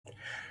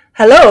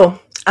Hello,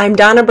 I'm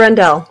Donna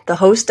Brendel, the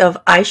host of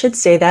I Should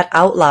Say That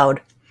Out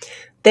Loud.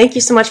 Thank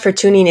you so much for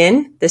tuning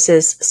in. This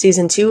is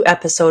Season 2,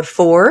 Episode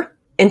 4,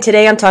 and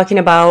today I'm talking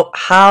about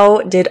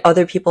how did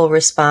other people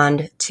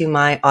respond to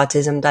my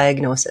autism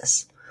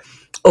diagnosis.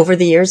 Over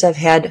the years, I've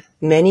had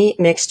many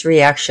mixed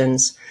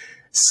reactions.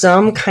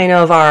 Some kind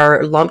of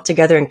are lumped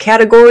together in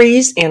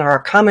categories and are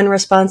common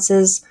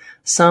responses.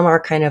 Some are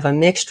kind of a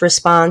mixed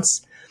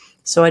response.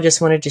 So I just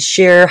wanted to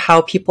share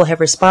how people have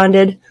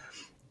responded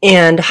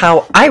and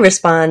how I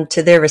respond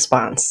to their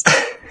response.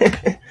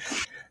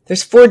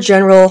 There's 4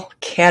 general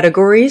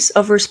categories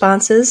of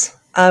responses,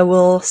 I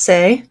will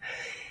say.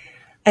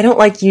 I don't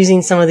like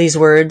using some of these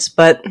words,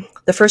 but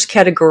the first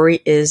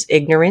category is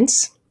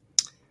ignorance.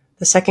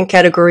 The second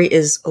category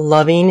is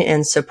loving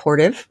and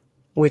supportive,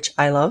 which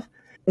I love.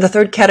 The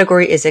third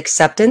category is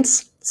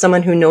acceptance,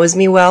 someone who knows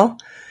me well,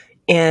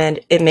 and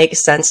it makes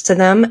sense to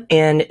them,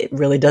 and it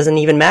really doesn't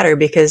even matter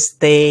because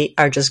they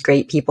are just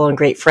great people and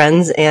great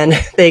friends, and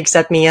they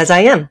accept me as I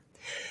am.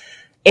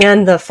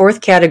 And the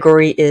fourth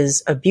category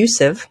is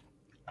abusive,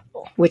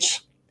 which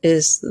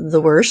is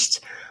the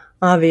worst,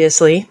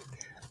 obviously.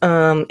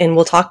 And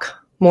we'll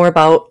talk more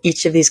about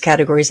each of these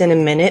categories in a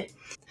minute.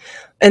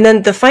 And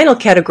then the final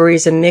category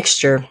is a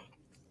mixture.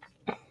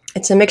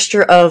 It's a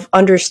mixture of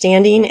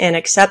understanding and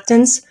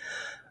acceptance,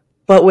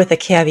 but with a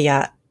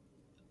caveat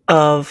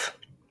of,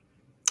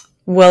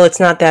 well, it's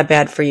not that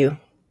bad for you.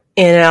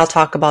 And I'll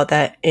talk about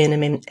that in a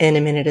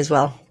minute as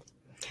well.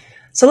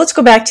 So let's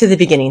go back to the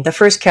beginning. The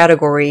first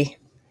category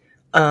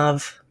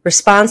of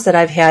response that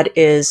I've had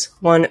is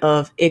one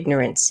of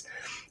ignorance.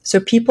 So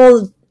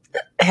people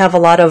have a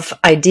lot of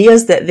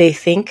ideas that they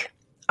think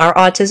are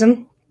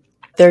autism.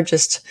 They're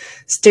just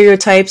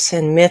stereotypes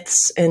and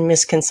myths and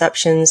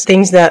misconceptions,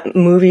 things that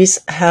movies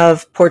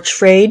have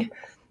portrayed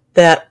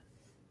that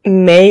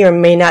may or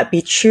may not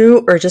be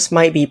true or just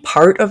might be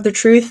part of the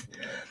truth.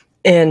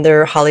 And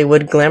they're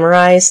Hollywood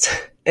glamorized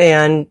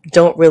and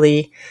don't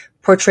really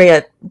portray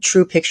a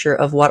true picture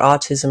of what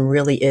autism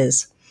really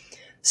is.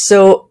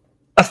 So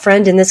a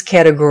friend in this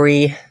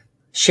category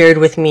shared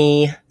with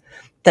me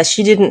that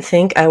she didn't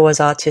think I was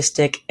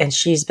autistic, and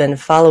she's been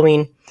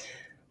following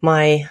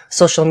my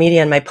social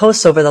media and my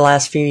posts over the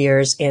last few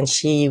years, and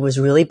she was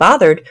really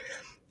bothered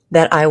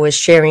that I was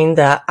sharing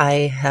that I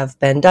have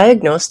been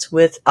diagnosed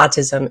with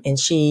autism, and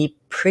she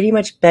pretty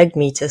much begged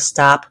me to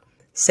stop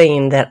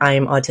saying that I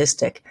am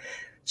autistic.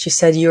 She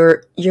said,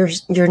 you're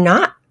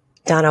not,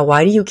 Donna.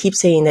 Why do you keep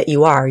saying that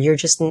you are? You're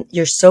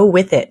so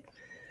with it.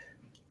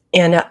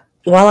 And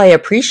while I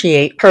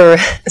appreciate her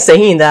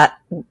saying that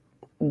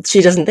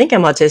she doesn't think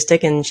I'm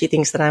autistic and she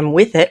thinks that I'm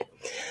with it,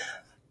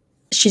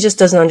 she just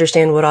doesn't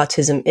understand what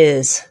autism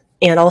is.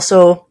 And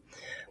also,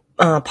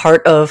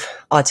 part of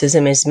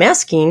autism is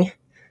masking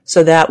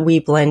so that we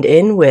blend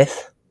in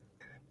with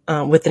the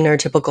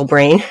neurotypical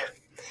brain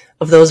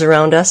of those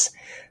around us.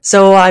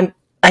 So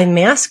I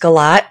mask a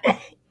lot.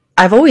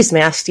 I've always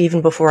masked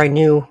even before I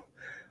knew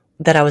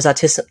that I was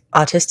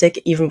autistic,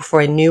 even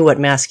before I knew what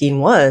masking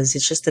was.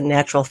 It's just a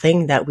natural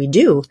thing that we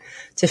do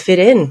to fit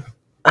in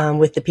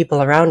with the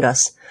people around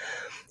us.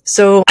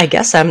 So I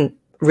guess I'm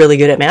really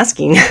good at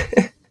masking.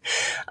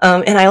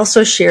 And I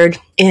also shared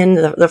in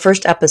the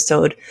first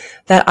episode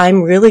that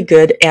I'm really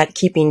good at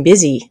keeping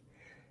busy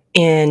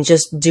and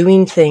just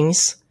doing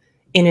things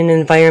in an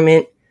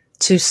environment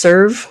to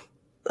serve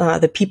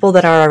the people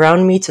that are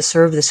around me, to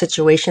serve the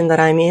situation that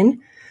I'm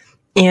in.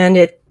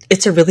 And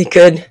it's a really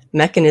good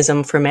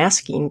mechanism for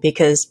masking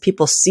because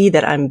people see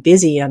that I'm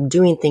busy, I'm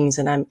doing things,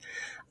 and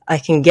I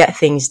can get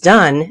things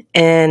done,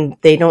 and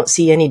they don't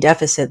see any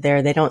deficit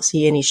there. They don't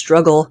see any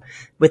struggle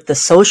with the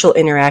social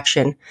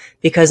interaction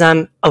because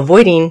I'm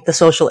avoiding the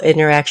social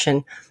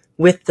interaction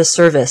with the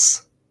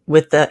service,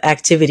 with the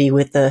activity,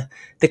 with the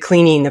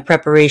cleaning, the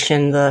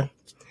preparation, the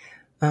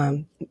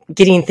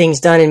getting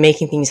things done and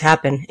making things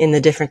happen in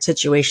the different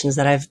situations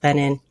that I've been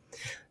in.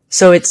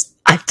 So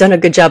I've done a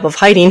good job of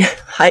hiding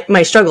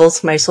my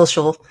struggles, my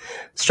social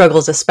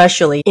struggles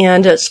especially.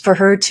 And it's for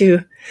her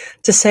to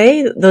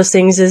say those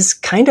things is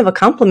kind of a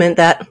compliment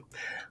that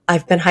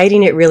I've been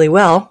hiding it really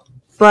well.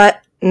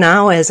 But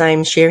now as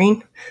I'm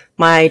sharing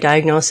my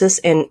diagnosis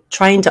and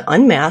trying to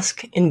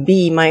unmask and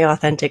be my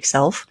authentic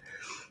self,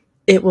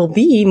 it will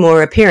be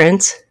more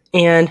apparent.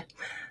 And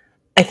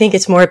I think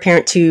it's more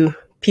apparent to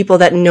people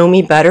that know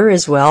me better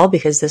as well,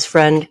 because this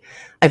friend,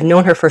 I've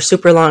known her for a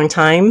super long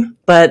time,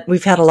 but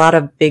we've had a lot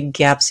of big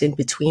gaps in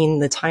between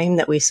the time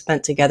that we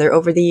spent together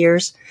over the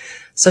years.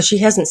 So she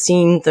hasn't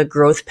seen the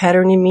growth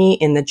pattern in me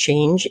and the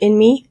change in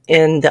me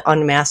and the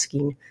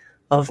unmasking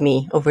of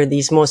me over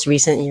these most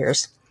recent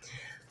years.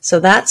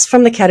 So that's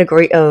from the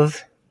category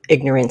of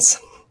ignorance.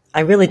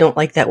 I really don't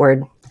like that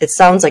word. It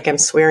sounds like I'm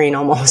swearing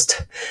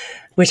almost,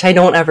 which I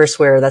don't ever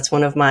swear. That's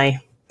one of my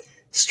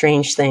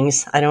strange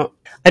things. I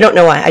don't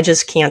know why. I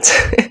just can't.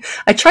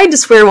 I tried to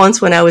swear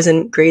once when I was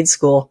in grade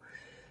school,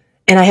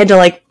 and I had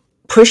to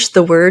push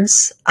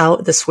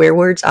the swear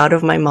words out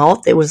of my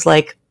mouth. It was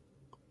like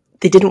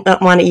they didn't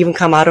want to even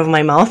come out of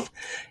my mouth,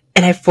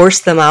 and I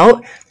forced them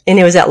out, and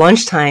it was at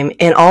lunchtime,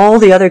 and all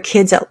the other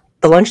kids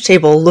the lunch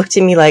table looked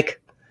at me like,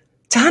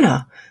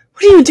 Donna,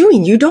 what are you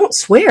doing? You don't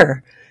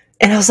swear.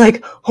 And I was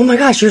like, oh my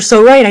gosh, you're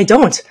so right. I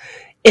don't.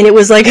 And it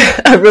was like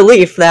a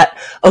relief that,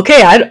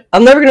 okay,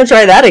 I'm never going to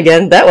try that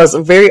again. That was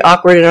very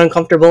awkward and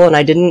uncomfortable, and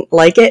I didn't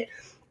like it.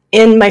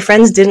 And my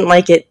friends didn't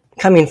like it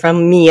coming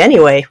from me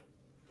anyway,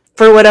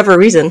 for whatever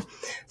reason.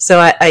 So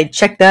I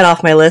checked that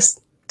off my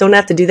list. Don't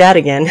have to do that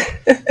again.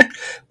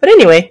 But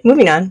anyway,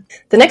 moving on.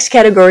 The next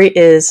category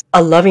is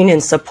a loving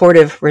and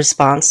supportive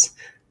response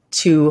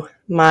to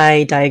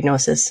my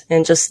diagnosis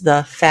and just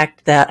the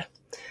fact that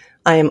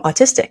I am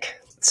autistic.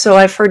 So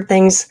I've heard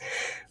things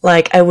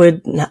like I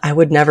would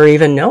never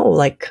even know,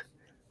 like,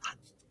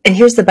 and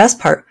here's the best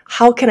part.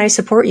 How can I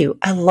support you?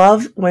 I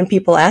love when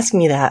people ask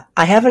me that.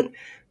 I haven't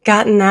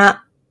gotten that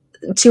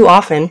too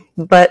often,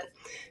 but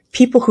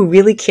people who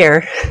really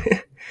care,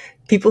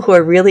 people who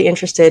are really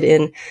interested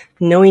in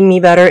knowing me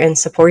better and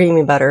supporting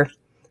me better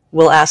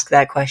will ask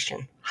that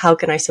question. How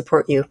can I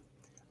support you?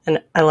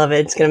 And I love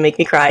it. It's going to make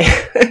me cry.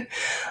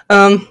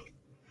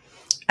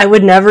 I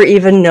would never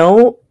even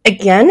know.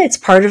 Again, it's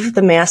part of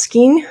the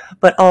masking,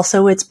 but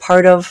also it's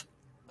part of,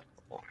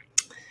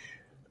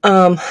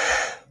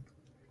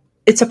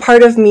 it's a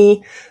part of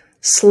me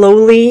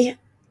slowly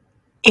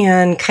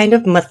and kind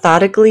of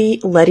methodically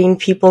letting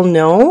people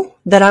know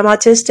that I'm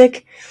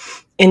autistic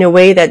in a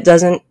way that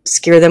doesn't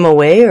scare them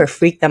away or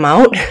freak them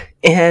out.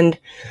 And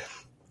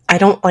I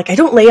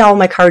don't lay all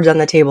my cards on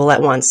the table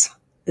at once.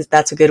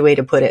 That's a good way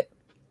to put it.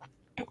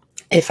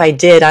 If I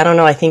did, I don't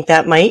know, I think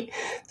that might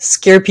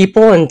scare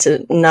people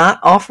into not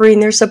offering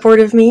their support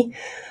of me.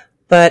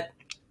 But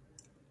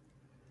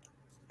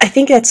I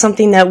think that's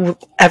something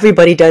that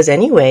everybody does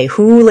anyway.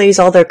 Who lays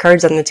all their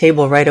cards on the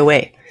table right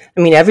away?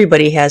 I mean,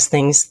 everybody has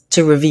things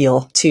to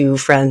reveal to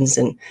friends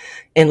and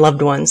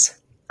loved ones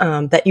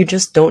that you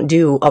just don't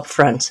do up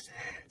front.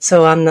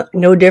 So I'm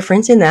no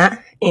different in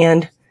that.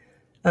 And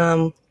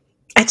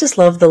I just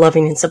love the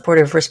loving and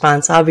supportive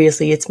response.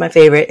 Obviously, it's my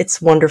favorite.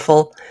 It's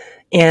wonderful.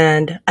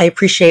 And I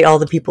appreciate all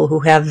the people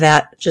who have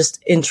that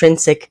just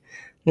intrinsic,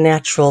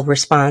 natural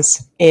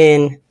response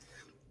in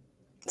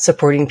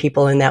supporting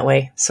people in that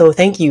way. So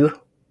thank you,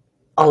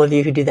 all of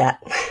you who do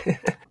that.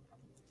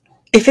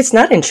 If it's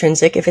not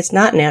intrinsic, if it's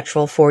not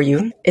natural for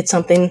you, it's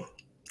something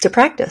to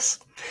practice.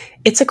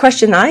 It's a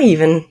question I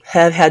even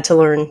have had to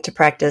learn to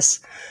practice.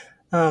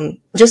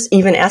 Just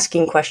even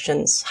asking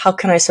questions. How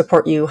can I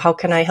support you? How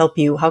can I help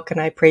you? How can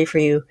I pray for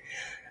you?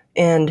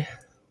 And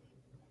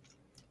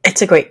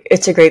it's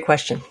a great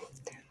question.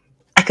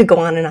 I could go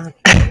on and on,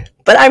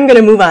 but I'm going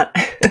to move on.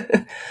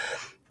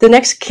 The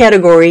next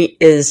category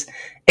is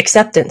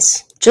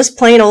acceptance. Just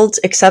plain old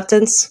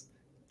acceptance.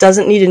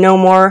 Doesn't need to know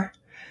more.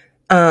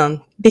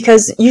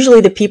 Because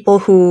usually the people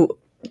who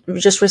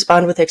just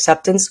respond with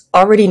acceptance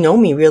already know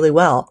me really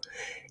well.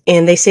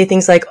 And they say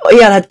things like, oh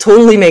yeah, that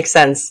totally makes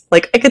sense.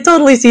 Like, I could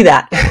totally see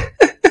that.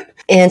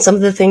 And some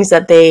of the things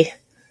that they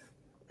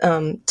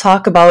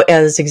talk about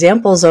as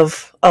examples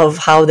of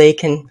how they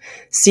can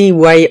see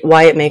why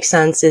it makes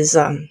sense is,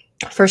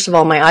 first of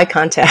all, my eye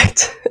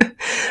contact.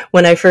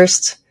 When I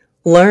first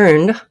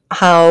learned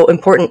how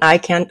important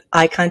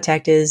eye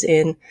contact is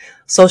in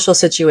social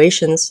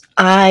situations,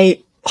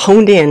 I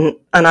honed in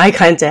on eye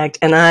contact,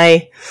 and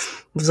I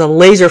was a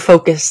laser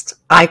focused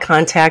eye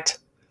contact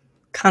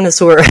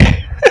connoisseur.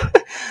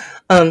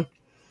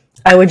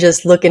 I would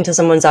just look into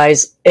someone's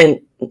eyes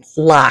and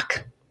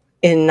lock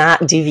and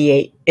not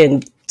deviate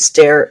and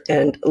stare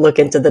and look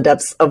into the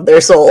depths of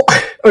their soul.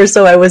 Or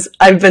so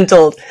I've been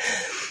told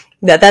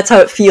that's how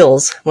it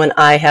feels when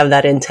I have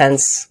that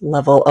intense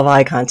level of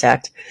eye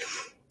contact.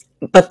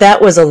 But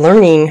that was a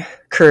learning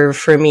curve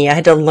for me. I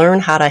had to learn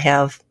how to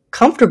have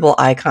comfortable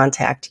eye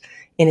contact,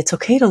 and it's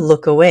okay to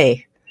look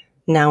away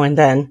now and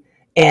then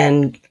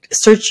and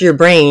search your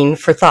brain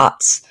for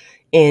thoughts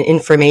and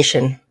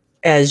information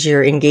as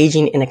you're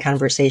engaging in a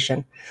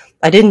conversation.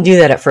 I didn't do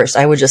that at first.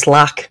 I would just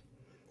lock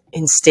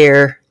and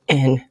stare,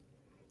 and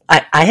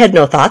I had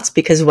no thoughts,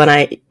 because when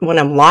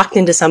I'm locked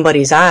into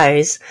somebody's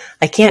eyes,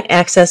 I can't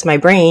access my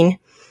brain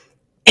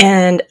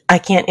and I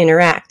can't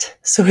interact.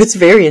 So it's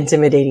very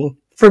intimidating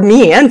for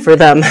me and for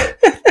them.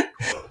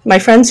 My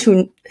friends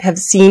who have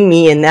seen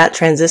me in that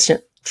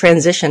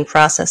transition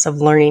process of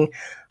learning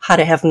how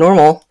to have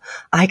normal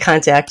eye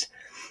contact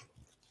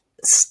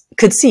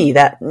could see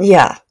that,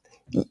 yeah,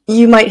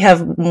 you might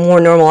have more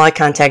normal eye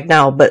contact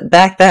now, but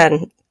back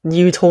then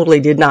you totally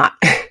did not.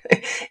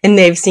 And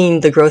they've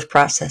seen the growth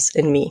process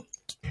in me.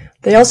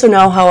 They also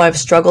know how I've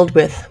struggled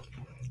with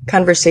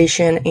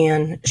conversation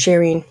and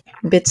sharing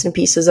bits and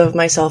pieces of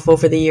myself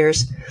over the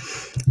years.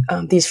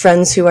 These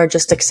friends who are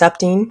just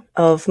accepting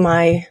of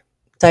my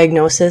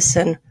diagnosis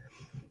and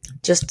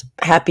just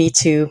happy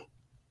to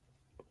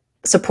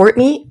support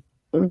me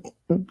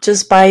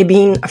just by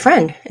being a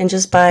friend and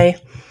just by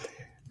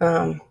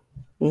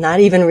not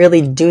even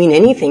really doing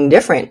anything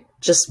different,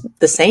 just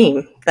the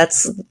same.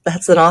 That's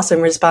an awesome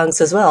response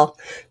as well.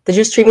 They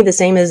just treat me the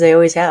same as they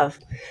always have.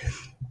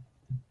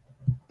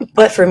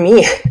 But for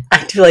me,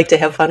 I do like to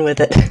have fun with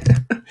it.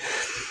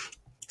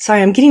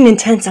 Sorry, I'm getting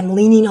intense. I'm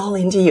leaning all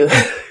into you.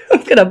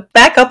 I'm going to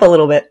back up a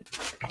little bit.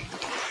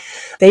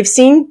 They've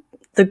seen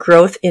the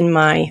growth in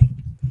my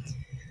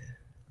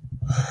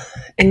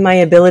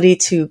ability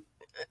to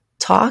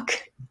talk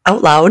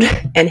out loud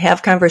and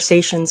have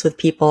conversations with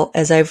people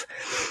as I've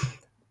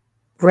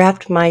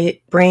wrapped my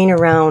brain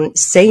around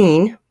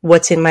saying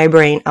what's in my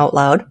brain out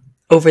loud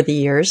over the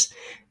years.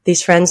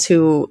 These friends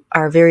who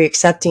are very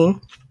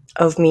accepting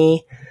of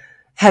me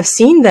have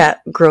seen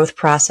that growth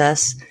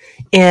process.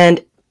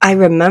 And I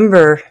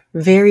remember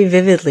very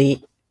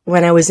vividly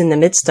when I was in the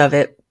midst of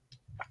it,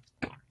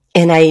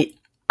 and I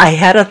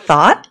had a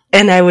thought,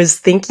 and I was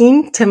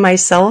thinking to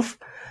myself,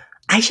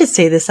 I should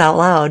say this out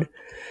loud.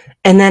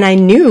 And then I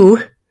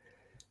knew,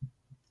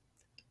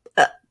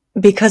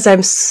 because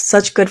I'm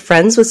such good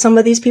friends with some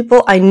of these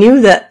people, I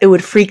knew that it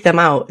would freak them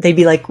out. They'd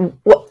be like,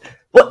 what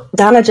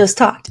Donna just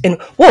talked, and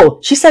whoa,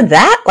 she said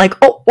that? Like,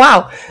 oh,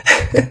 wow.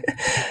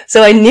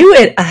 So I knew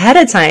it ahead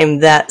of time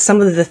that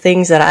some of the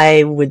things that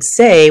I would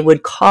say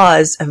would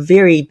cause a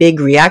very big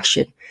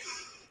reaction.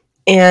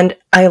 And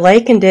I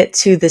likened it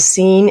to the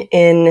scene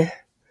in,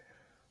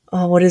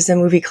 what is the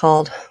movie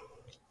called?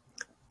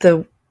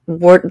 The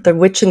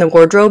Witch in the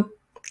Wardrobe.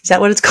 Is that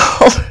what it's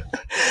called?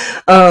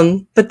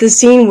 But the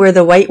scene where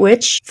the White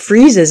Witch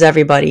freezes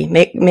everybody,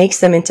 makes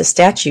them into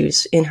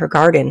statues in her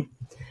garden.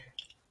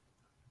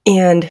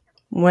 And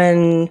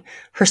when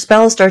her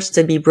spell starts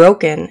to be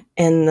broken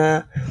and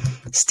the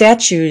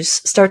statues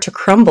start to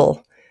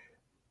crumble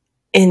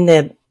and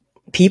the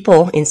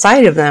people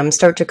inside of them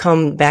start to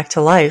come back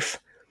to life,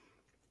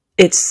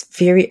 it's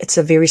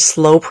a very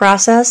slow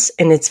process,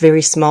 and it's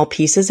very small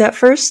pieces at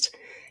first.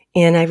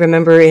 And I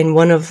remember in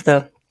one of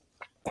the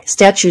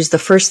statues, the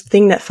first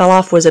thing that fell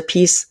off was a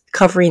piece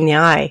covering the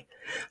eye.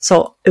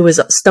 So it was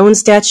a stone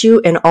statue,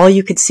 and all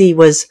you could see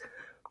was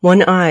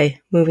one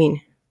eye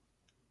moving.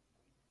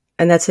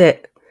 And that's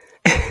it.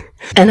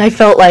 And I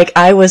felt like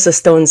I was a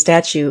stone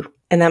statue,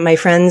 and that my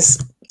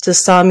friends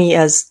just saw me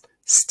as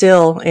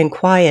still and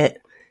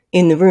quiet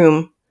in the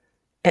room,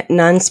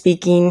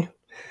 non-speaking,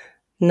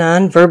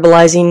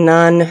 non-verbalizing,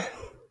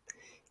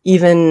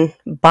 non-even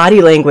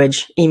body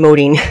language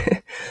emoting.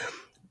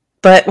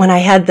 But when I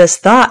had this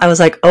thought, I was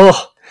like,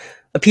 oh,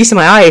 a piece of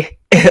my eye,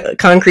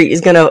 concrete,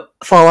 is going to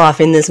fall off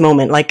in this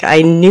moment. Like,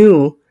 I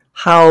knew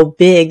how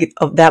big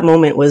of that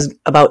moment was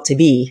about to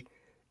be.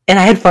 And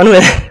I had fun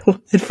with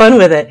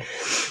it.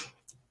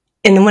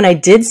 And then when I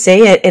did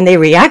say it and they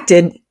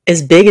reacted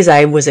as big as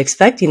I was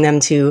expecting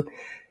them to,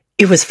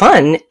 it was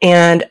fun.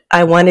 And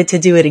I wanted to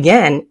do it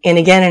again and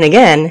again and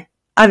again.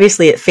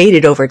 Obviously, it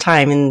faded over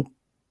time, and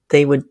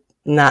they would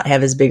not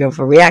have as big of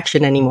a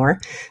reaction anymore,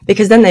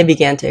 because then they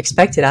began to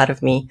expect it out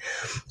of me.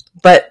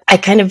 But I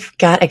kind of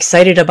got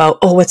excited about,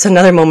 oh, what's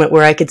another moment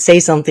where I could say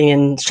something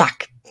and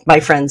shock my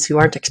friends who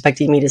aren't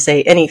expecting me to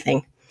say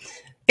anything.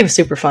 It was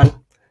super fun.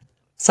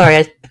 Sorry,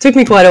 it took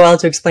me quite a while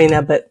to explain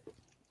that, but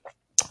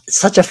it's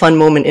such a fun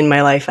moment in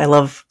my life. I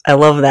love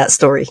that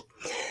story.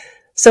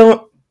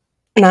 So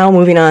now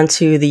moving on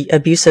to the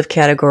abusive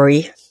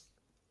category.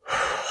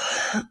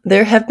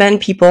 There have been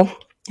people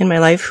in my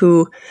life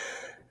who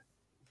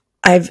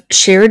I've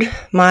shared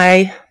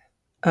my,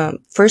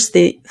 first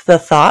the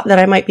thought that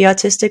I might be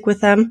autistic with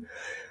them,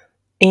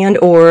 and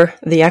or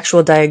the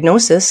actual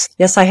diagnosis.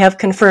 Yes, I have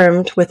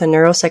confirmed with a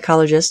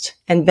neuropsychologist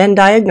and been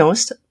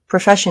diagnosed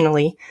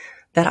professionally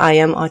that I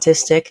am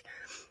autistic.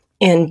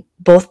 And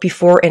both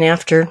before and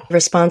after,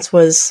 response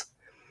was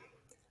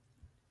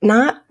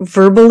not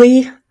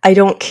verbally, I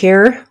don't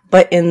care,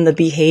 but in the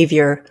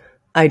behavior,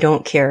 I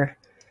don't care.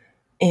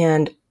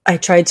 And I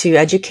tried to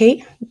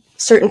educate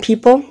certain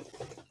people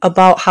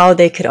about how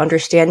they could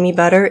understand me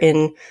better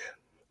and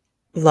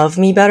love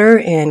me better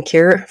and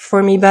care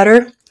for me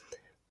better.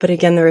 But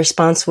again, the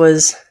response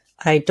was,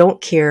 I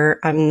don't care.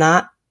 I'm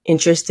not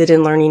interested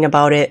in learning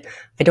about it.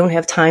 I don't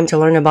have time to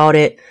learn about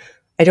it.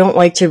 I don't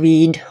like to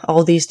read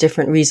all these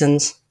different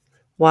reasons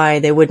why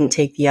they wouldn't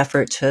take the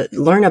effort to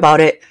learn about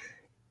it,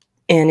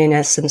 and in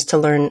essence, to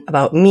learn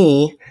about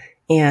me,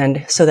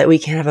 and so that we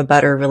can have a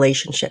better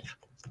relationship.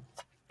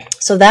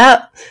 So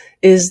that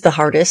is the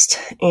hardest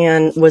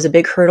and was a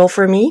big hurdle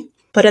for me.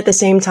 But at the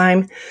same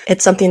time,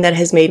 it's something that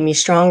has made me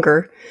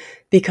stronger,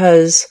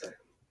 because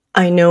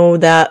I know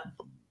that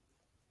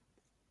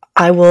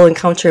I will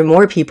encounter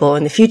more people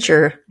in the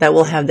future that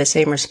will have the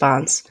same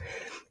response.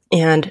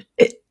 And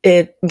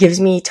it gives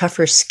me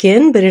tougher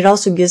skin, but it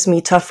also gives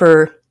me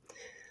tougher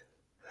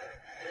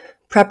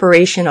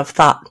preparation of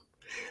thought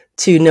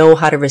to know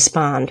how to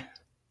respond,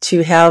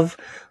 to have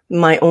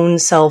my own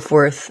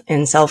self-worth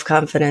and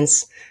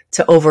self-confidence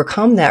to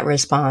overcome that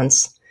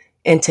response,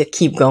 and to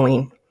keep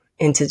going,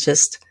 and to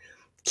just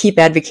keep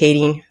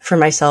advocating for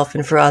myself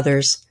and for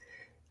others,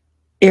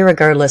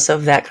 irregardless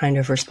of that kind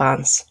of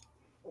response.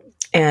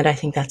 And I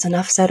think that's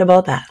enough said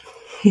about that.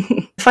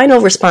 The final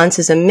response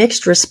is a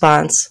mixed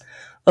response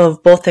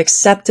of both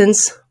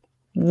acceptance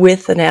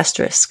with an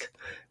asterisk,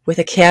 with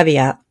a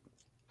caveat.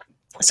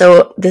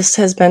 So this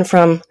has been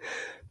from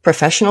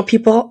professional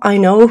people I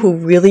know who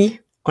really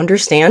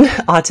understand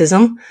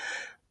autism,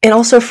 and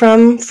also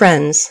from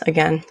friends,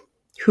 again,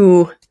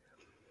 who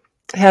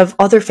have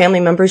other family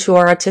members who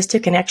are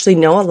autistic and actually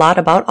know a lot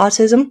about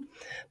autism,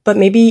 but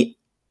maybe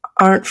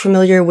aren't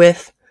familiar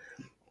with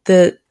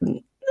the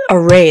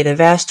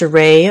vast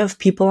array of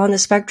people on the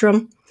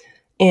spectrum.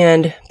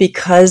 And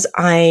because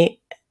I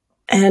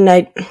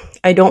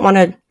don't want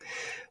to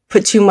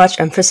put too much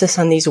emphasis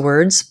on these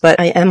words, but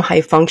I am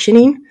high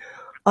functioning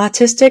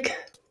autistic.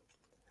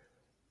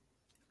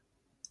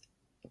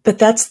 But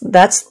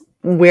that's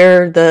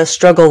where the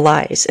struggle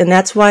lies. And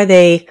that's why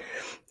the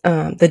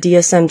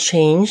DSM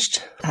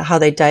changed how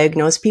they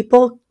diagnose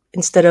people.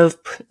 Instead of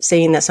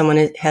saying that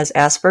someone has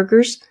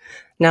Asperger's,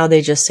 now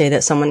they just say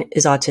that someone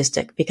is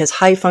autistic, because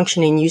high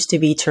functioning used to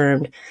be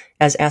termed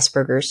as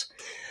Asperger's.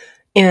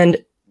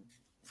 And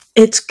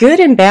it's good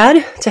and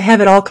bad to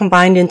have it all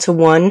combined into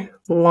one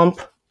lump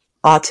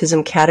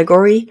autism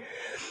category,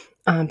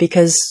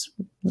 because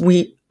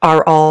we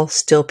are all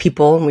still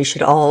people and we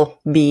should all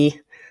be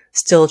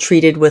still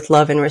treated with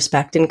love and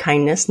respect and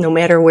kindness, no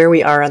matter where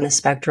we are on the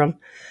spectrum.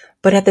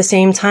 But at the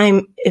same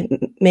time,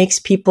 it makes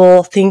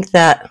people think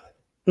that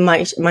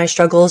my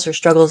struggles or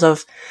struggles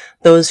of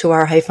those who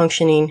are high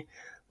functioning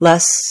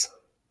less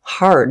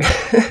hard.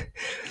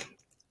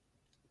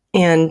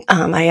 And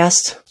I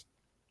asked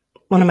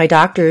one of my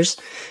doctors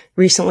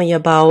recently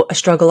about a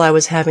struggle I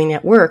was having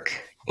at work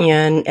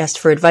and asked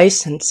for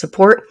advice and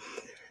support.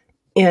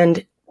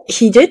 And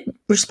he did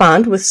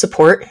respond with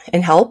support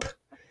and help.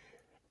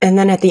 And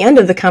then at the end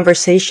of the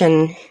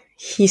conversation,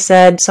 he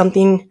said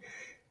something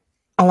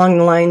along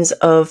the lines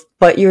of,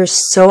 "But you're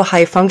so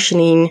high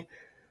functioning,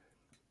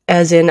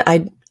 as in,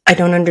 I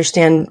don't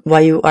understand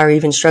why you are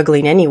even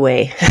struggling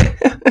anyway."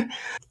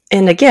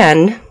 And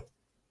again,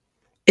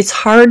 it's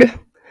hard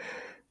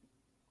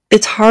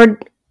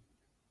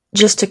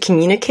just to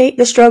communicate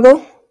the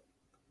struggle.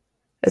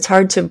 It's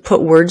hard to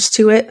put words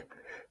to it.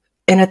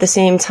 And at the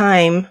same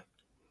time,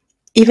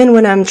 even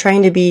when I'm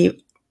trying to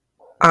be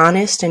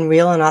honest and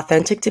real and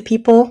authentic to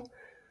people,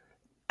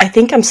 I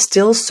think I'm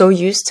still so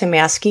used to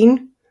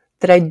masking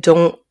that I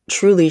don't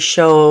truly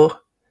show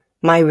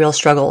my real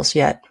struggles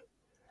yet.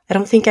 I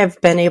don't think I've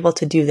been able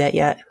to do that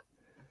yet.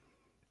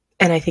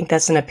 And I think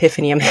that's an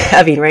epiphany I'm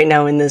having right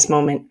now in this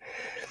moment.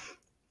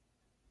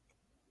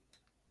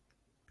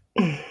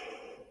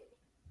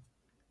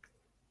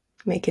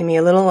 Making me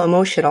a little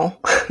emotional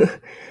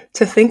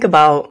to think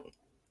about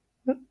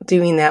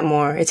doing that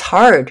more. It's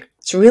hard.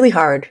 It's really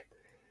hard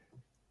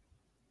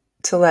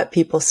to let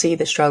people see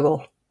the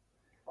struggle,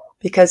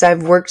 because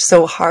I've worked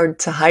so hard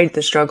to hide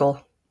the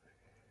struggle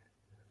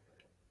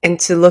and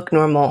to look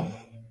normal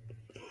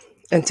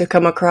and to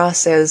come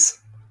across as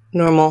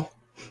normal,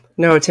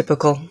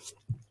 neurotypical.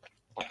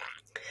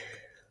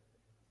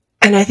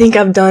 And I think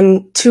I've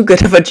done too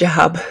good of a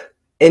job,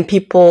 and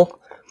people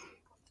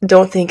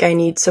don't think I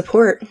need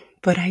support,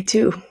 but I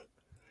do.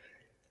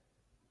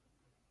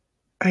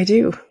 I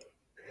do.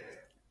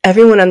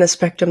 Everyone on the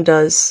spectrum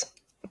does.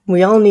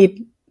 We all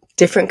need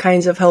different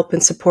kinds of help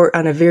and support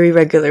on a very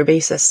regular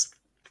basis.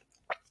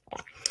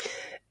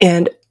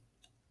 And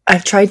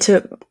I've tried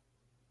to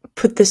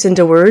put this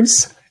into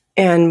words,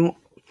 and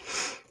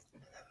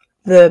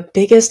the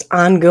biggest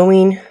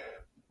ongoing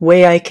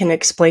way I can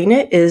explain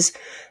it is,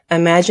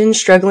 imagine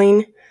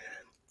struggling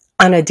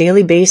on a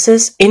daily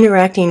basis,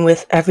 interacting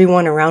with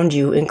everyone around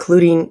you,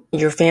 including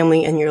your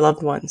family and your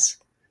loved ones,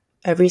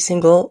 every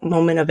single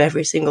moment of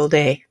every single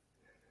day,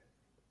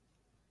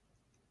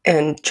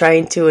 and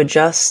trying to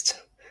adjust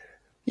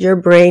your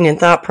brain and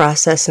thought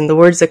process and the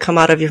words that come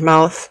out of your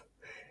mouth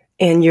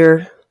and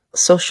your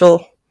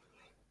social,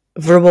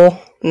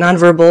 verbal,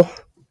 nonverbal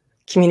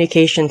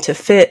communication to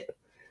fit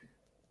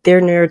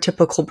their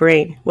neurotypical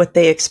brain, what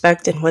they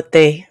expect and what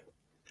they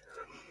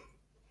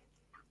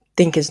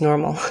think is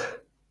normal.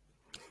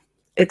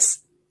 It's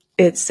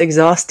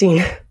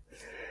exhausting.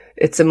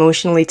 It's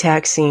emotionally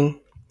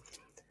taxing.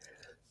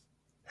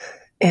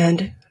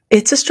 And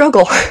it's a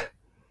struggle.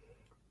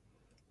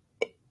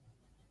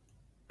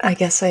 I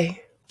guess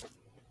I'm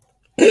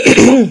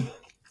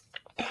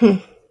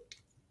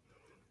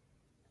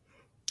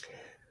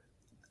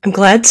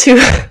glad to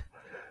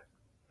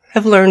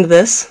have learned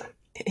this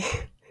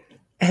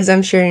as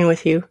I'm sharing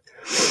with you.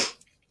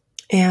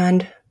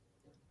 And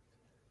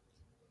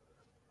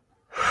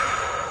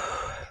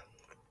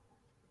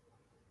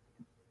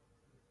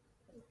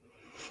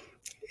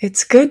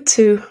it's good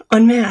to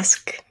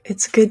unmask.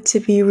 It's good to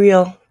be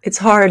real. It's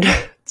hard.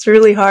 It's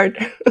really hard.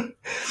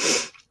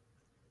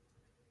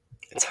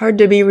 It's hard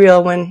to be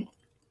real when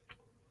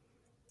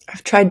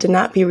I've tried to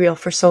not be real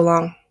for so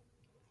long.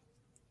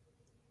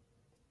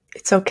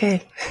 It's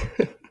okay.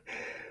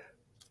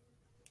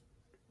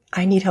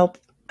 I need help.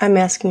 I'm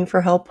asking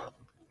for help.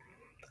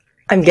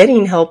 I'm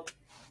getting help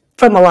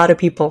from a lot of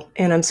people,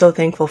 and I'm so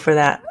thankful for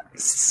that.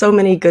 So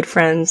many good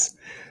friends,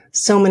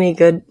 so many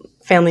good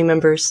family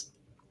members,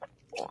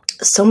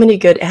 so many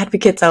good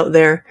advocates out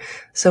there,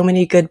 so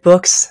many good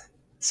books,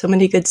 so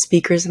many good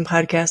speakers and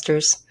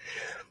podcasters.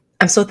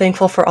 I'm so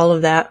thankful for all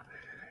of that.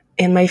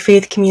 And my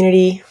faith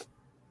community,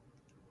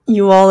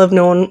 you all have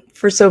known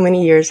for so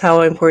many years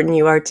how important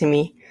you are to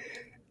me.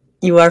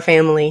 You are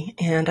family,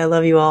 and I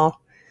love you all.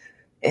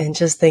 And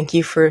just thank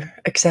you for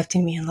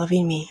accepting me and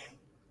loving me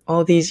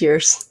all these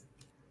years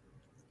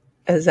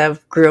as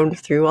I've grown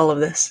through all of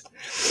this.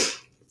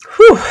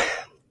 Whew.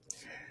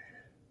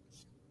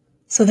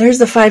 So there's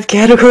the 5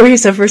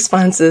 categories of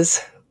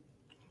responses.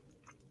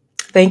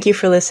 Thank you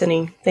for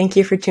listening. Thank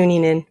you for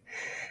tuning in.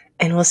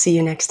 And we'll see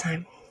you next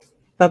time.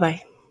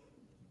 Bye-bye.